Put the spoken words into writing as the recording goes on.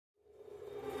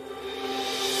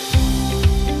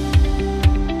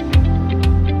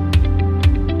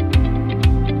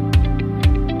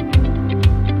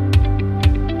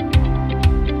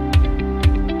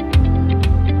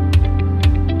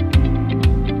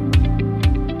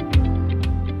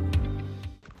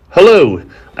Hello,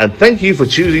 and thank you for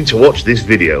choosing to watch this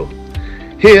video.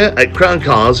 Here at Crown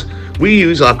Cars, we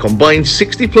use our combined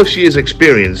 60 plus years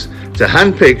experience to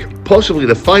handpick possibly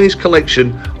the finest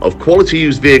collection of quality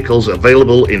used vehicles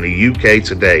available in the UK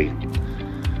today.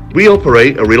 We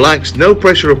operate a relaxed, no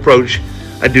pressure approach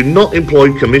and do not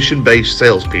employ commission-based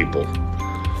salespeople.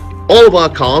 All of our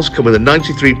cars come with a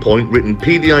 93-point written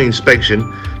PDI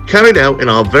inspection carried out in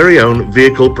our very own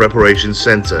Vehicle Preparation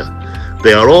Centre.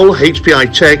 They are all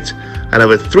HPI checked and have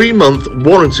a 3-month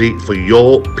warranty for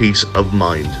your peace of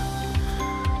mind.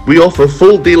 We offer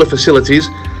full dealer facilities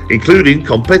including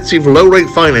competitive low-rate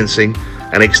financing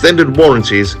and extended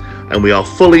warranties, and we are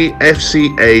fully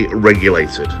FCA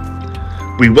regulated.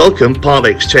 We welcome part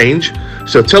exchange,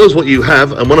 so tell us what you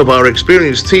have and one of our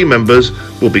experienced team members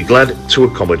will be glad to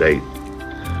accommodate.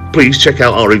 Please check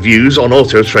out our reviews on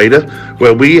Auto Trader,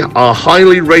 where we are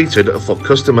highly rated for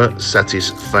customer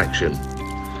satisfaction.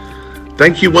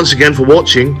 Thank you once again for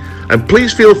watching, and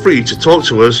please feel free to talk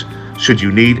to us should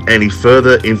you need any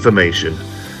further information.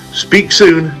 Speak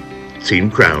soon, Team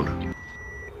Crown.